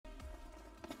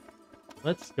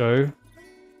let's go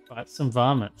fight some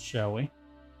varmints, shall we?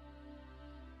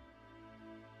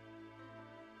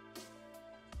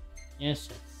 Yes,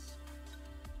 yes.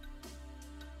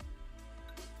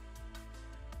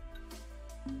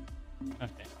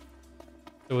 Okay.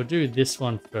 So we'll do this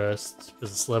one first,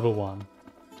 because it's level 1.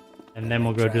 And then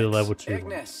we'll go do the level 2 one.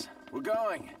 Ignis, we're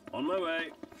going. On my way.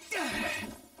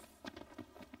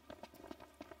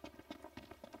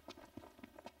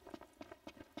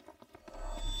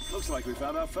 Looks like we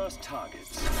found our first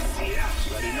targets.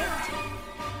 Ready now?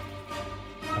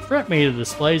 A threat meter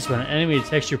displays when an enemy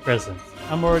detects your presence.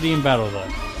 I'm already in battle though.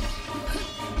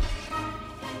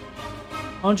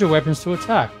 Hold your weapons to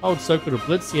attack. Hold circle to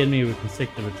blitz the enemy with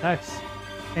consecutive attacks.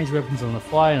 Change weapons on the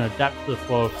fly and adapt to the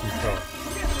flow of control.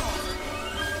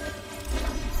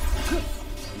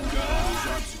 You got all those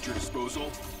arms at your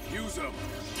disposal? Use them.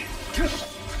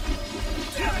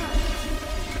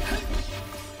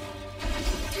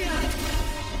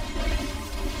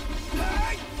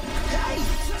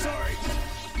 Sorry.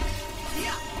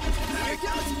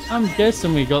 I'm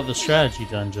guessing we got the strategy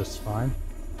done just fine.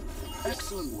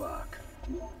 Excellent work.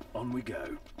 On we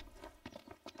go.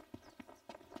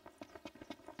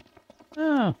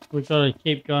 Ah, we gotta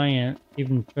keep going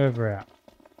even further out.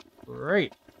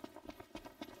 Great.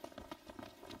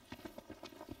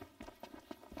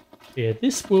 Yeah,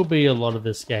 this will be a lot of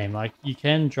this game. Like, you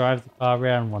can drive the car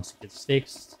around once it gets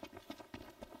fixed.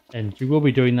 And you will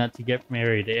be doing that to get from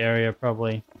area to area,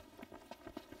 probably.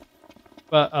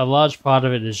 But a large part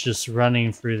of it is just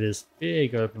running through this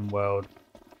big open world.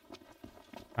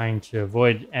 Trying to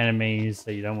avoid enemies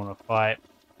that you don't want to fight.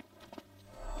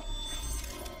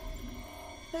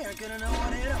 They are gonna know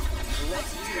what hit them.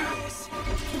 Let's do this.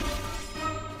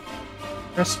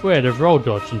 Press square to roll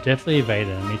dodge and deftly evade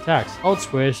enemy attacks. Hold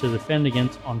square to defend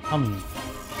against oncoming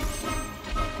attacks.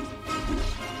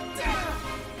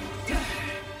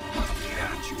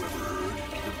 Haven't you ever heard?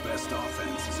 The best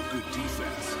offense is a good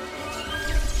defense.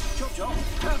 Chop chop.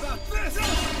 How about this?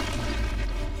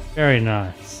 Very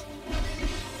nice.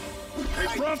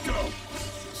 Hey Bronco!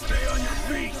 Stay on your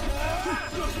feet!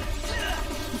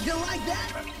 You like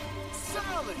that?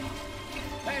 Solid!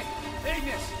 Hey,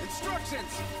 Ignis,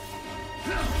 instructions!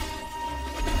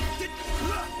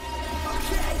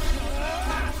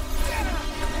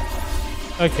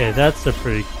 Okay, that's a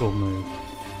pretty cool move.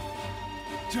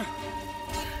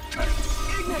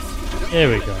 There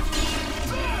we go.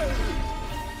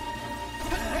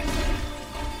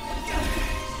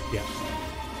 Yeah.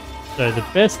 So the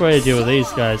best way to deal with these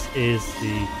guys is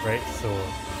the great sword.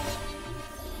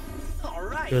 All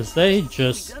right. Because they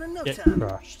just Done in no get time.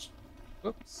 crushed.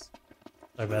 Whoops.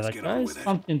 Sorry about Let's that, get on guys. with it.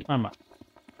 Bumped into my mic.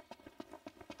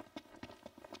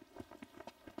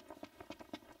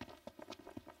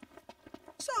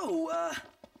 So,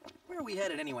 where are we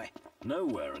headed anyway?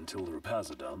 Nowhere until the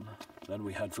repairs are done. Then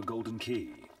we head for Golden Key.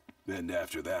 And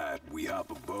after that, we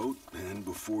hop a boat, and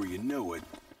before you know it,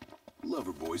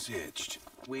 Loverboy's hitched.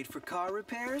 Wait for car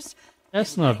repairs?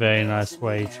 That's not a very nice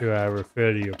way to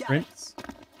refer to your prince.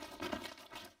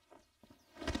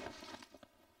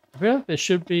 I feel like there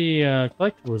should be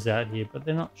collectibles out here, but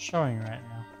they're not showing right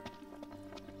now.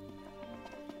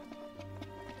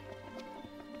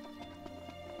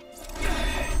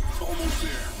 Almost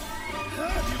there.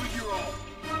 Give it your all.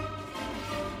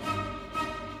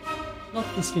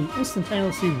 Noctis can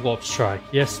instantaneously warp strike.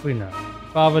 Yes, we know.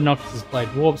 Father Noctis'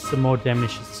 blade warps, the more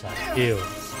damage his attack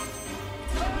deals.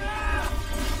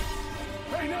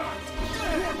 Hey now!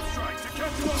 Warp strikes to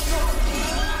catch you off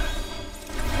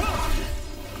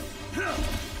guard.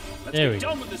 Let's There get we go.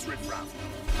 done with this riffraff.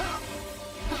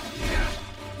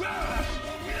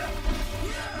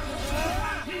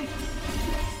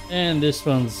 And this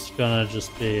one's gonna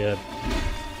just be a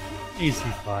easy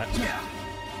fight.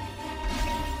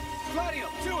 Gladio,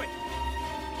 do it!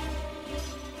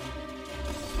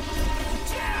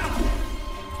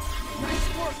 Nice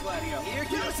work, Gladio. Here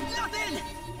goes nothing!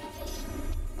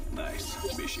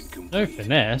 Nice. Mission No complete.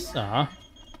 finesse,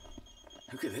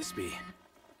 Who could this be?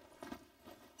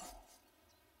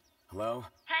 Hello?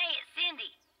 Hey, it's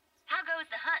Cindy. How goes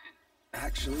the hunting?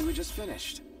 Actually, we just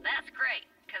finished. That's great,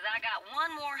 because I got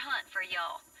one more hunt for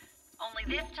y'all. Only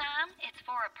this time, it's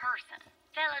for a person.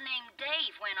 Fella named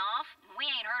Dave went off, and we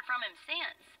ain't heard from him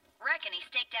since. Reckon he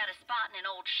staked out a spot in an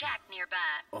old shack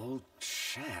nearby. Old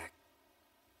shack.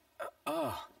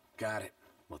 Oh, got it.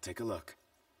 We'll take a look.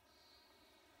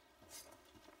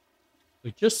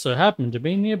 we just so happen to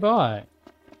be nearby.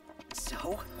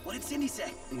 So, what did Cindy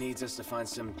say? Needs us to find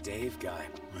some Dave guy.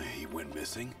 He went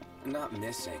missing? Not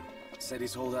missing. Said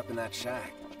he's holed up in that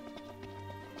shack.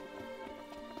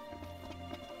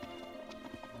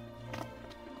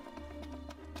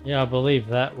 Yeah, I believe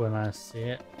that when I see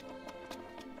it.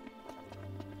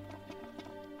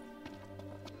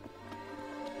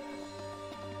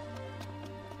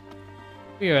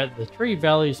 We are at the Three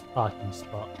Valleys parking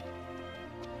spot.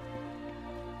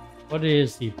 What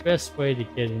is the best way to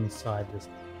get inside this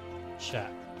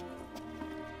shack?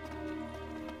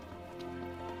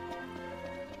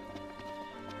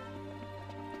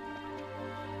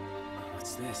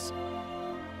 What's this?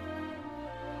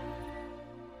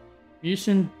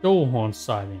 Houston Doorhorn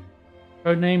sighting.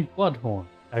 Codenamed Bloodhorn.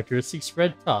 Characteristics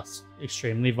red tusk.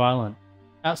 Extremely violent.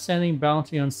 Outstanding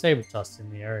bounty on saber tusks in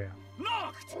the area.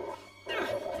 Locked!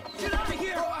 Get out of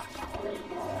here!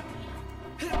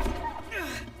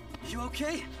 You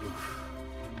okay?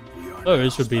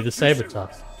 Those would be the saber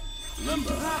tusks. Remember,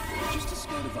 just a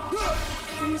scared of us.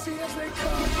 Easy as they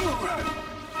come.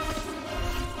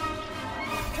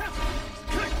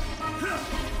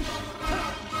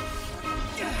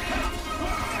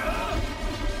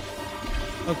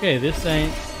 Okay, this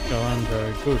ain't going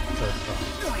very good so far.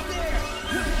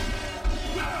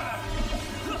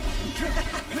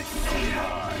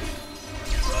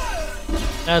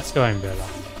 That's going better.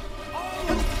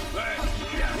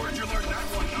 Where'd you learn that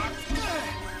one, Knox?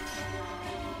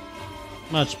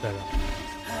 Much better.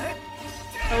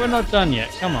 But we're not done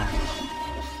yet, come on.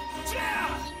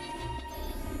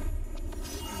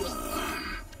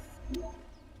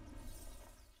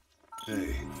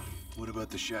 Hey, what about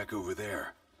the shack over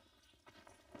there?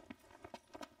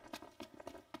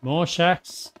 More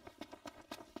shacks?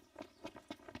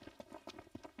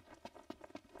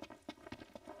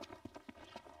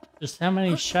 Just how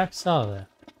many shacks are there?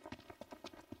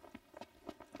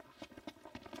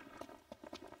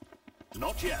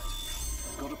 Not yet.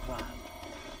 Got a plan.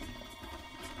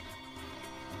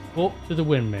 Walk to the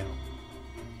windmill.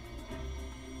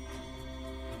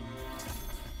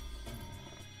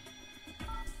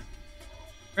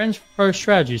 Friends propose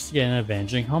strategies to get an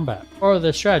advantage in combat, or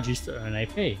other strategies to earn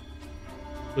AP.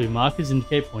 Blue markers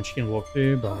indicate points you can walk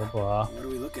to, blah blah blah. What are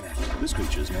we looking at? This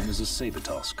creature is known as a saber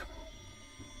tusk.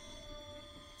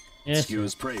 It Yes,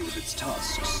 skewers prey with its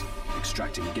tusks,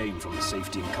 extracting game from the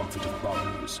safety and comfort of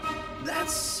burrows.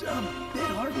 That's a bit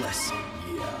heartless.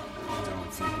 Yeah,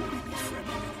 don't think we'll be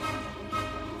friendly.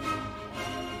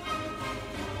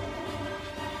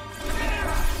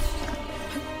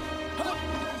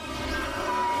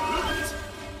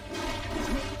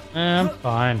 I'm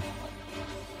fine.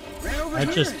 Right over I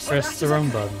here. just pressed the wrong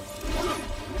button.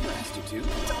 Asked you to.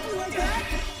 Don't be like that.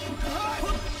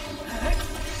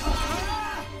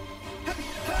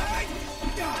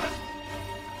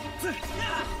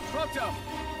 Fucked up.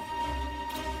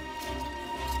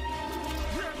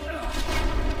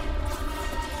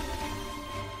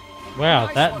 Wow,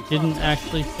 that didn't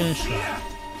actually finish it.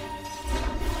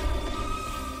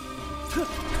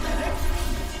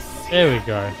 There we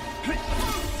go.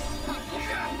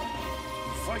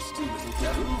 Feisty little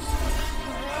devils.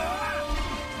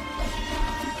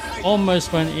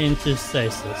 Almost went into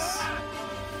stasis.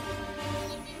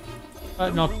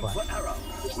 But not quite. For error.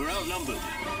 We're outnumbered.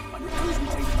 I propose we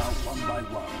take them out one by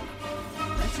one.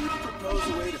 Could you propose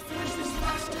a way to finish this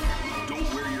faster?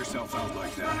 Don't wear yourself out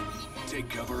like that. Take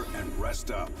cover and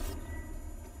rest up.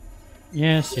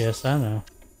 Yes, yes, I know.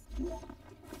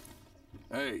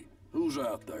 Hey, who's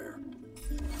out there?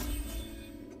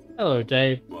 Hello,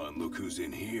 Dave. Well, and look who's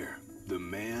in here. The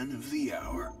man of the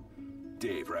hour.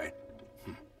 Dave, right?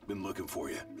 Been looking for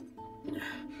you.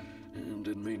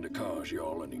 Didn't mean to cause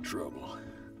y'all any trouble.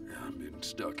 I've been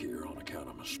stuck here on account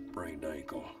of my sprained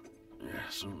ankle. Yeah,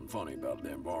 something funny about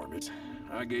them varmints.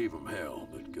 I gave them hell,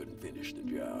 but couldn't finish the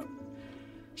job.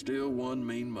 Still one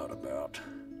mean mutt about.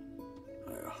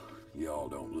 Well, y'all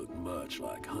don't look much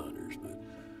like hunters, but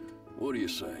what do you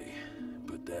say?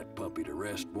 Put that puppy to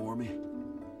rest for me?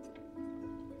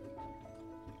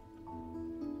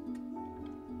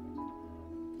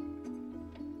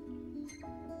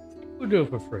 We'll do it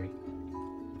for free.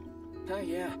 Oh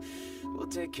yeah, we'll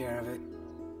take care of it.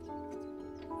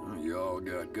 Well, y'all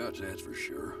got guts, that's for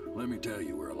sure. Let me tell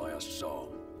you where I last saw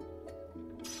 'em.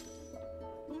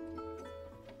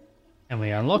 And we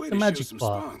unlock Way the to show magic some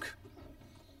bar. spunk.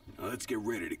 Now let's get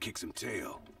ready to kick some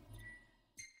tail.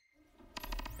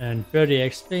 And 30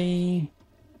 XP.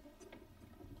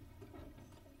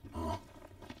 Huh?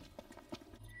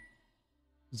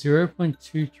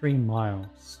 0.23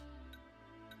 miles.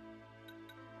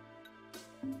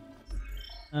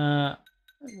 I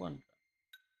wonder.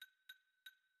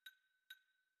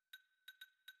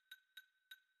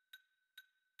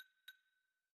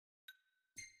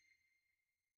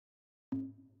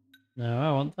 No,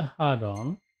 I want the hard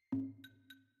on.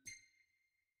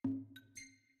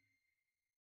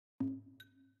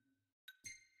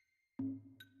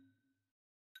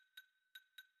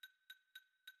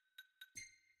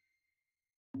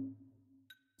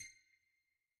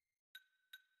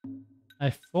 I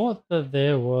thought that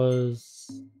there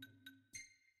was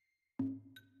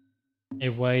a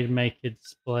way to make it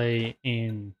display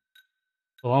in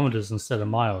kilometers instead of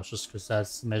miles, just because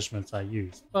that's the measurements I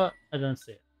use, but I don't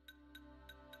see it.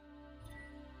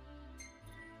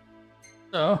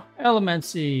 So,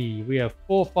 elemency, we have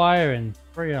 4 fire and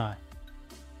 3 ice.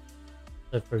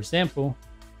 So for example,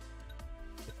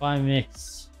 if I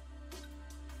mix...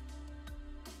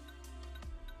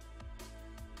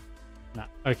 No,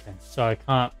 okay, so I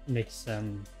can't mix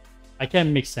them. I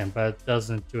can mix them, but it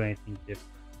doesn't do anything different.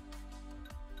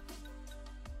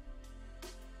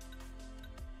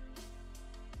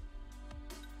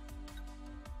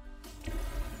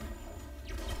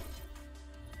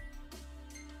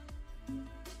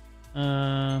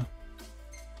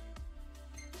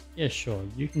 Yeah, sure.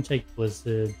 You can take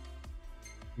Blizzard.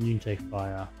 And you can take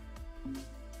Fire.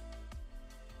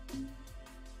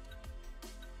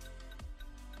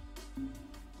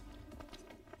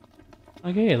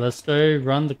 Okay, let's go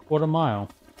run the quarter mile.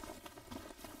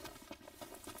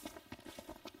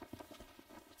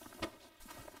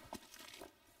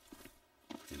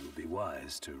 It would be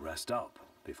wise to rest up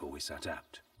before we set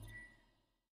out.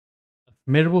 A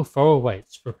formidable foe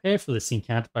awaits. Prepare for this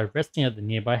encounter by resting at the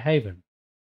nearby haven.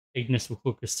 Ignis will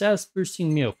cook a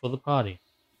status-boosting meal for the party.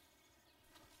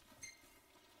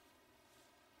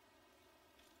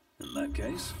 In that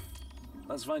case,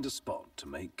 let's find a spot to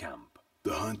make camp.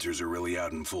 The hunters are really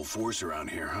out in full force around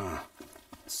here, huh?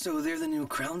 So they're the new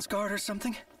Crown's Guard or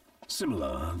something?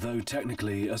 Similar, though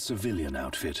technically a civilian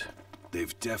outfit.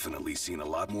 They've definitely seen a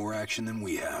lot more action than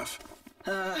we have.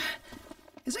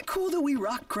 Is it cool that we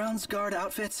rock Crown's Guard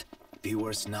outfits? Be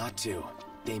worse not to.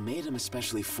 They made them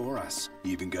especially for us.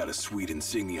 Even got a sweet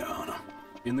insignia on them.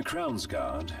 In the Crown's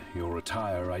Guard, your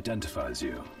attire identifies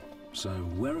you, so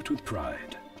wear it with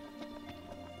pride.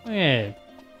 Yeah,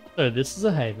 so this is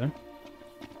a haven.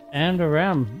 And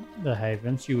around the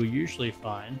havens you will usually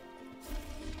find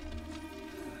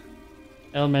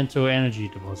elemental energy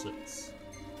deposits,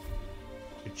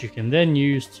 which you can then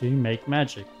use to make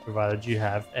magic, provided you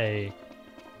have a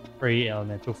free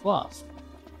elemental flask.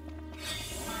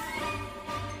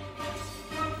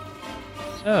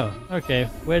 Oh, okay.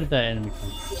 Where did that enemy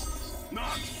come from?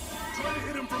 Knock! Try to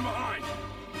hit him from behind!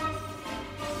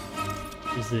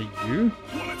 Is it you?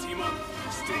 Wanna team up?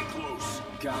 Stay close.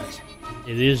 Got it.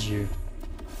 It is you.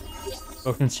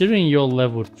 Well, considering you're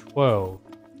level 12,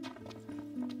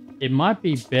 it might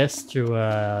be best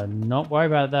to not worry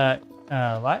about that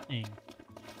lightning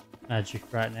magic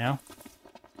right now.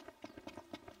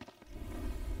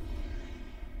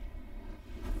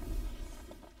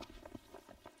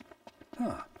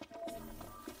 Huh.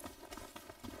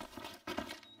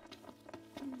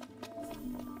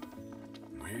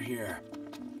 We're here.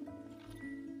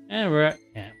 And we're at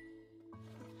camp.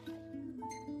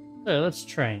 So let's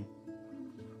train.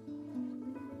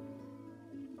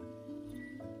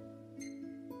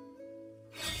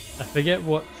 I forget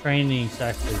what training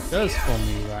exactly does for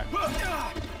me right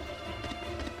now.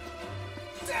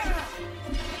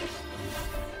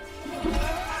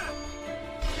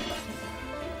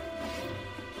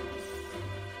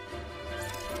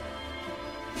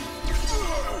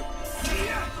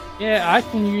 Yeah, I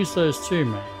can use those too,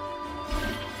 man.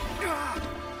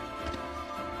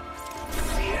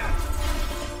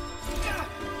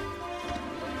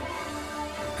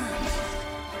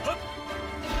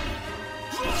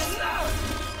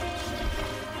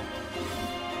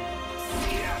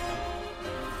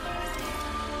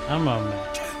 Come on,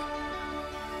 man.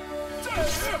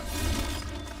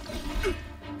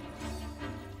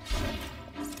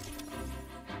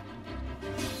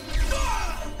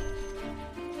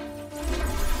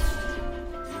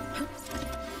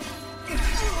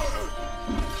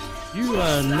 You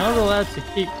are not allowed to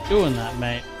keep doing that,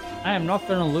 mate. I am not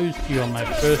going to lose to you on my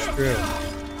first drill.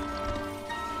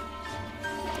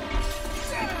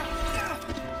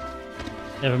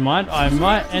 Never mind, I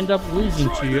might end up losing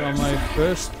to you on my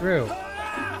first drill.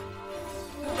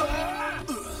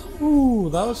 Ooh,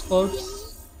 that was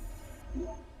close.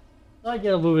 I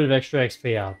get a little bit of extra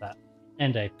XP out of that.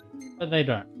 And AP. But they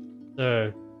don't.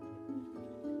 So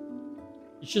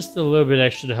it's just a little bit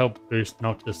extra to help boost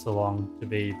Noctis along to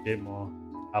be a bit more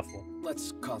powerful.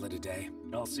 Let's call it a day.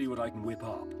 I'll see what I can whip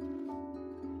up.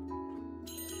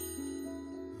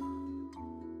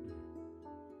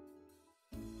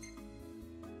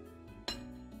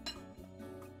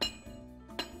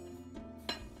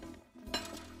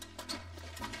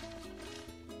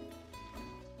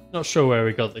 Not sure where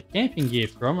we got the camping gear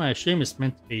from. I assume it's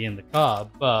meant to be in the car,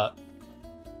 but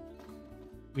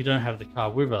we don't have the car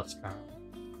with us currently.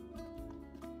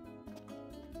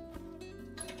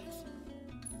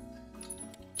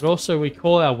 But also we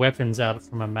call our weapons out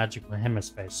from a magical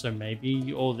hemisphere, so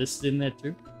maybe all this is in there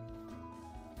too?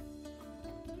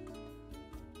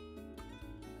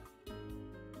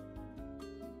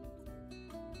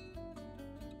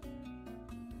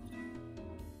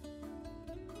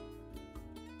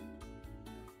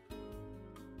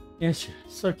 Yes,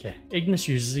 okay. Ignis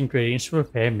uses ingredients to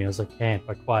prepare meals at camp,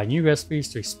 acquire new recipes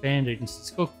to expand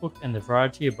Ignis's cookbook and the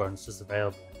variety of bonuses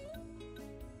available.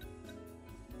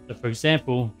 So for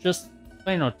example, just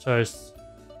plain old toast,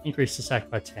 increase attack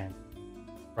by 10.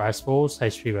 Rice balls,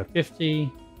 HP by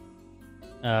 50.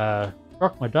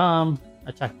 Croque madame,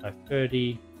 attack by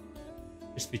 30.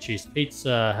 Crispy cheese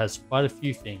pizza has quite a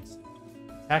few things.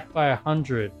 Attack by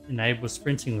 100 enables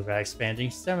sprinting without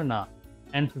expanding stamina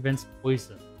and prevents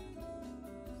poison.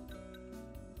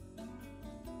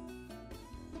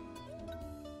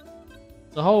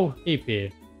 It's a whole heap here.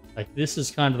 Like, this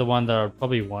is kind of the one that I would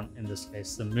probably want in this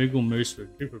case, the Moogle Moose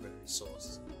with Cooperberry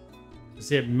sauce.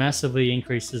 Because it massively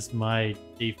increases my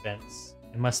defense,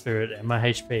 and my spirit, and my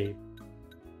HP.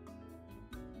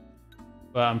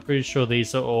 But I'm pretty sure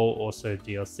these are all also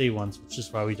DLC ones, which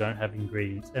is why we don't have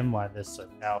ingredients and why they're so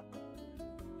powerful.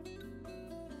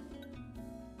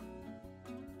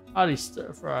 Hearty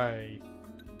Stir Fry.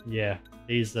 Yeah,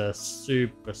 these are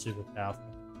super, super powerful.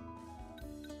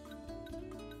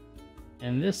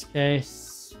 In this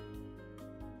case,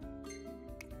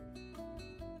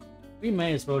 we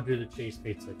may as well do the cheese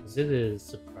pizza because it is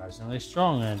surprisingly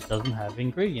strong and it doesn't have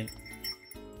ingredients.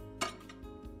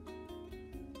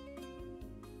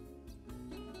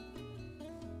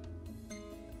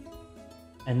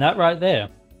 And that right there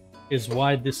is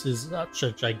why this is such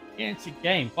a gigantic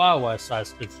game, Firewire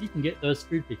size, because you can get those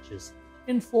food pictures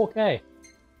in 4K.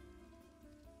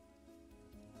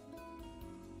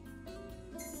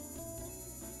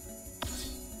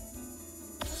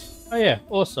 Oh yeah,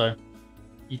 also,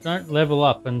 you don't level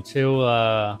up until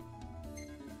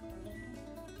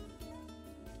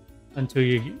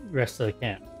you rest of the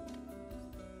camp.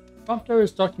 Prompto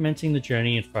is documenting the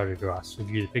journey in photographs,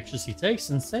 review the pictures he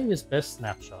takes, and save his best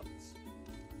snapshots.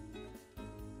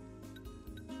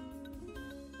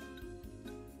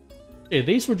 Yeah,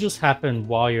 these will just happen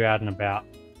while you're out and about.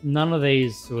 None of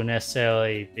these will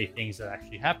necessarily be things that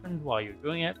actually happened while you're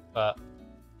doing it, but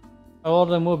a lot of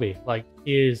them will be. Like,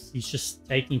 he's just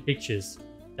taking pictures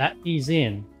that he's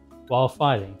in while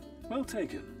fighting. Well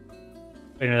taken.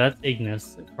 But, you know, that's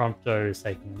Ignis. Prompto is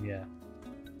taking them, yeah.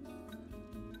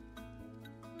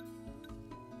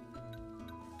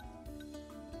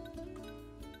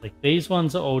 Like, these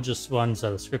ones are all just ones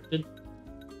that are scripted.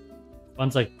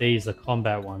 Ones like these are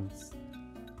combat ones.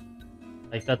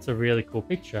 Like, that's a really cool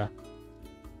picture.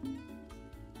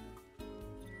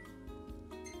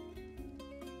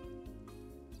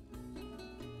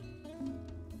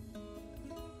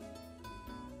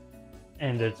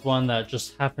 And it's one that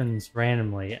just happens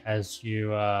randomly as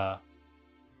you,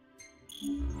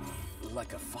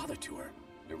 Like a father to her.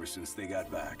 Ever since they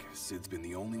got back, Sid's been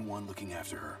the only one looking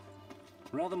after her.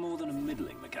 Rather more than a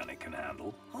middling mechanic can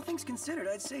handle. All things considered,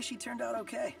 I'd say she turned out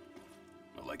okay.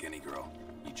 But like any girl,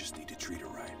 you just need to treat her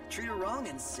right. Treat her wrong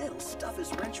and Sid'll stuff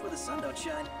his wrench where the sun don't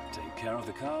shine. Take care of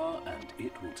the car, and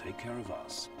it will take care of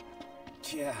us.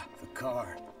 Yeah, the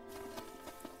car.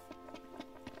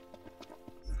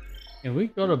 yeah, we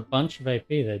got a bunch of AP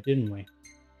there, didn't we?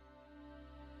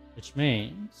 Which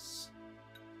means...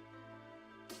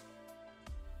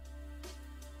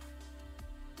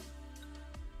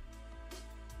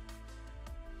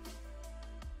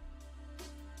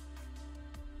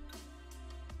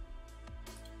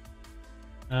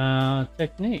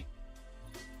 technique.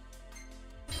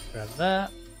 Grab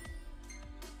that.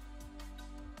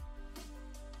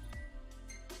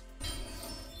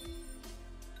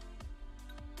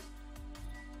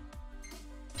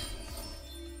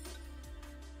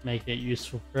 Make it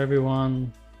useful for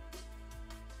everyone.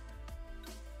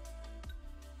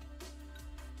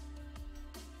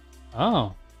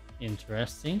 Oh,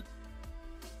 interesting.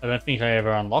 I don't think I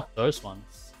ever unlocked those ones.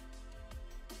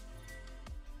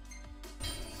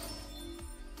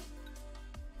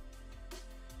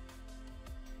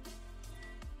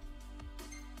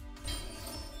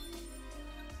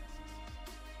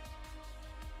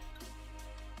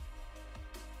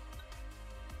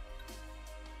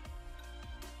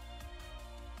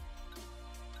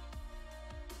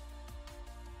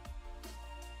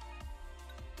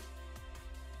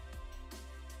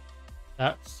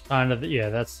 That's kind of the, yeah,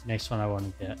 that's the next one I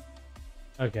want to get.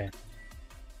 Okay.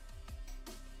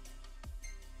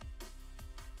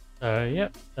 So,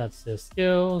 yep, that's their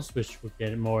skills, which we'll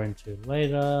get more into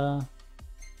later.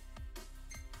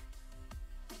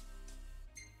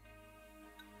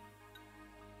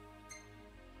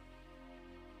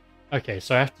 Okay,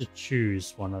 so I have to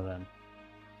choose one of them.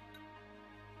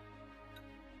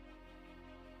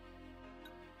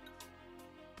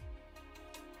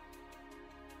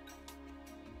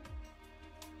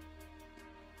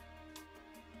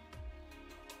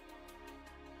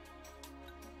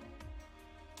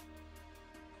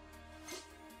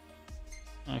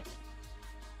 Okay.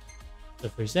 So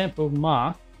for example,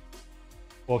 Mark,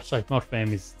 or sorry, multiple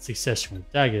is succession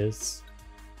with daggers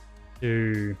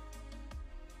to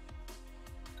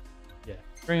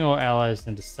bring all allies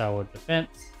into starward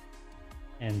defense,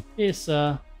 and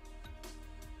Piercer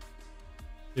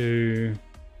to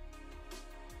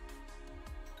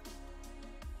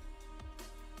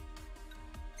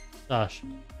Starship.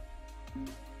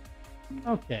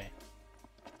 Okay.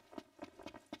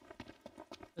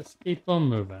 Let's keep on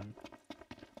moving.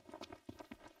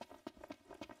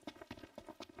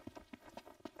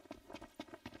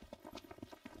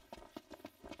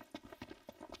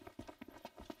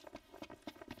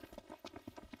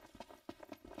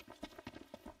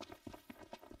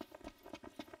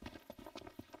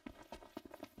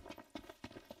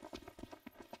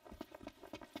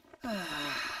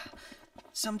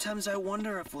 Sometimes I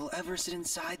wonder if we'll ever sit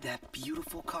inside that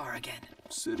beautiful car again.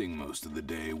 Sitting most of the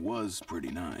day was pretty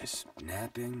nice.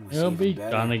 Napping was It'll even be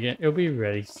better. done again. It'll be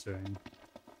ready soon.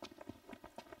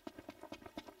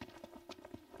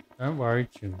 Don't worry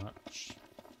too much.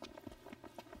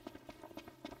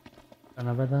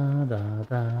 Over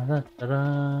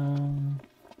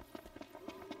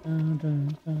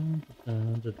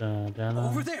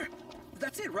there!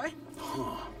 That's it, right?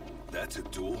 Huh. That's a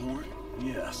dual horn?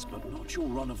 Yes, but not your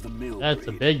run-of-the-mill That's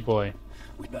a breed. big boy.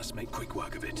 We best make quick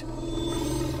work of it.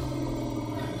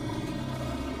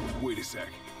 Wait a sec.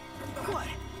 What?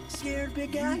 Scared,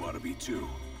 big guy? You ought to be too.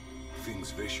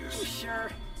 Thing's vicious.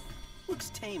 Sure. Looks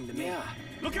tame to me. Yeah.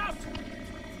 Look out!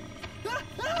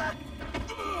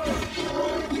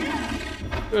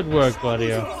 Good work,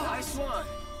 Gladio. Nice one.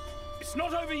 It's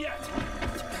not over yet.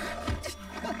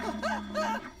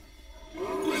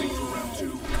 Ready for round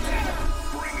two.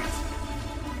 Bring it.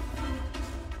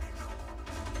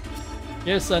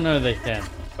 Yes, I know they can,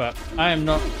 but I am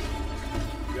not.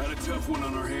 Got a tough one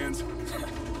on our hands.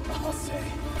 I'll say.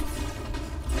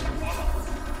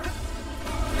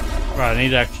 Right, I need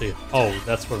to actually hold.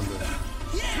 That's what I'm doing.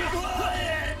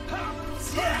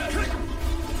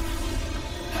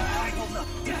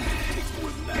 Takes more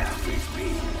than that to face me.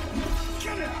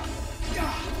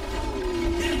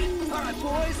 All right,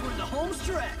 boys, we're in the home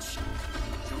stretch.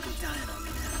 Don't be dying on me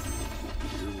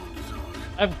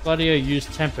now. Have Gladio use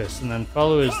Tempest and then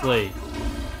follow his lead.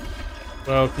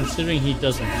 Well, considering he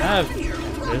doesn't have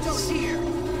this, Here.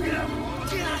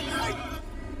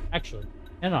 actually,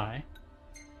 can I?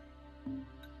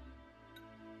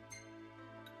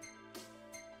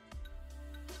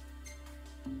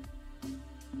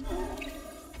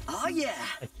 Oh, yeah.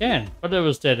 I can, but it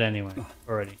was dead anyway,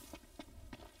 already.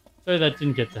 So that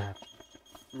didn't get to happen.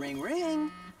 Ring,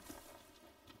 ring.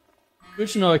 Good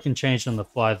to know I can change on the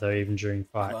fly though, even during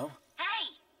fight. Hello? Hey,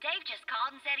 Dave just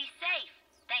called and said he's safe.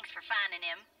 Thanks for finding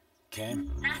him. Okay.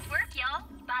 Nice work, y'all.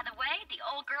 By the way, the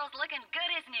old girl's looking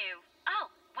good as new.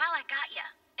 Oh, while I got ya,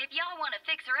 if y'all want to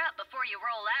fix her up before you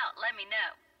roll out, let me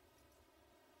know.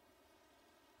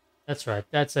 That's right,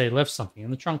 Dad say he left something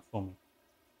in the trunk for me.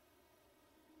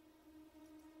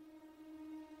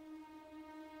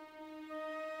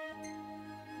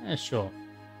 Yeah, sure.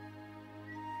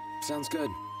 Sounds good.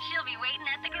 She'll be waiting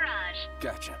at the garage.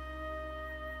 Gotcha.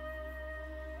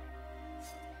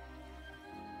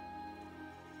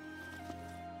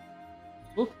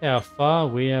 Look how far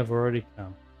we have already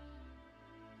come.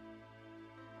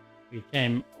 We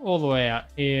came all the way out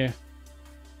here,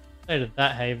 stayed at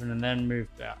that haven, and then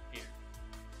moved out here.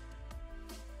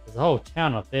 There's a whole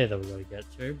town up there that we gotta get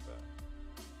to, but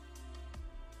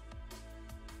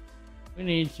we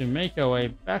need to make our way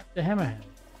back to Hammerhead.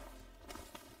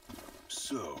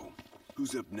 So,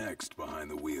 who's up next behind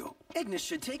the wheel? Ignis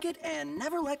should take it and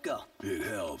never let go. It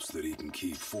helps that he can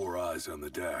keep 4 eyes on the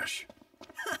dash.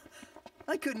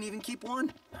 I couldn't even keep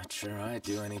one. Not sure I'd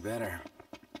do any better.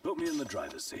 Put me in the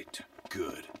driver's seat.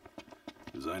 Good.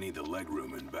 Because I need the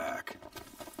legroom in back.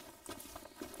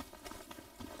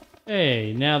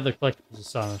 Hey, now the collectibles are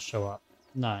starting to show up.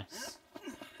 Nice.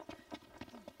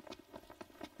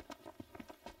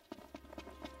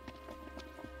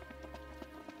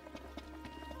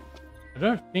 I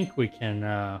don't think we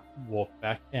can walk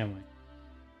back, can we?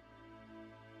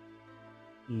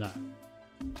 No.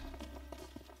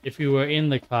 If we were in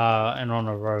the car and on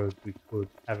a road, we could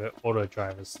have it auto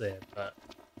drive us there, but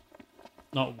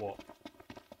not walk.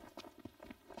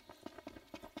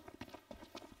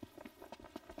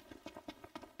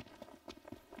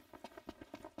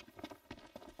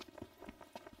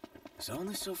 There's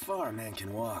only so far a man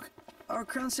can walk. Our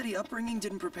Crown City upbringing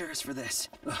didn't prepare us for this.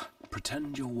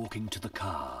 Pretend you're walking to the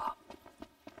car.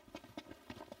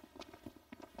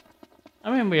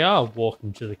 I mean, we are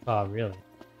walking to the car, really.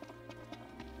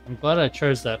 I'm glad I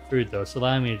chose that food, though. It's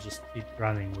allowing me to just keep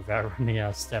running without running out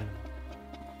of stamina.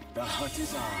 The hunt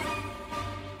is on.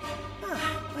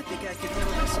 I think I can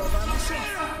handle myself by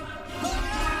myself.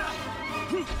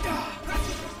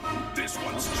 This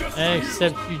one's just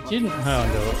Except you didn't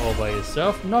handle it all by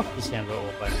yourself. Noctis handled it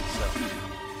all by himself.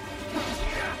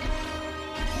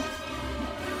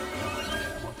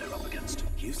 what they're up against.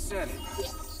 You said it.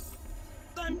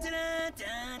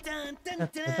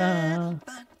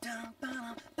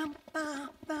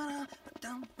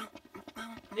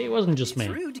 It wasn't just me.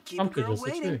 It's rude to keep a Pumpkin girl does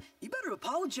it waiting. too. You better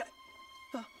apologize.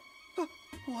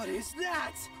 What is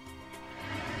that?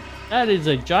 That is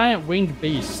a giant winged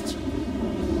beast. A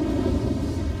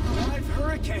live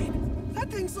hurricane. That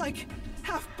thing's like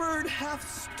half bird, half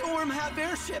storm, half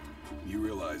airship. You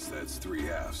realize that's 3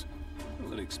 halves.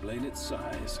 Will it explain its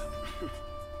size?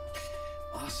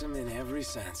 Awesome in every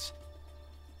sense.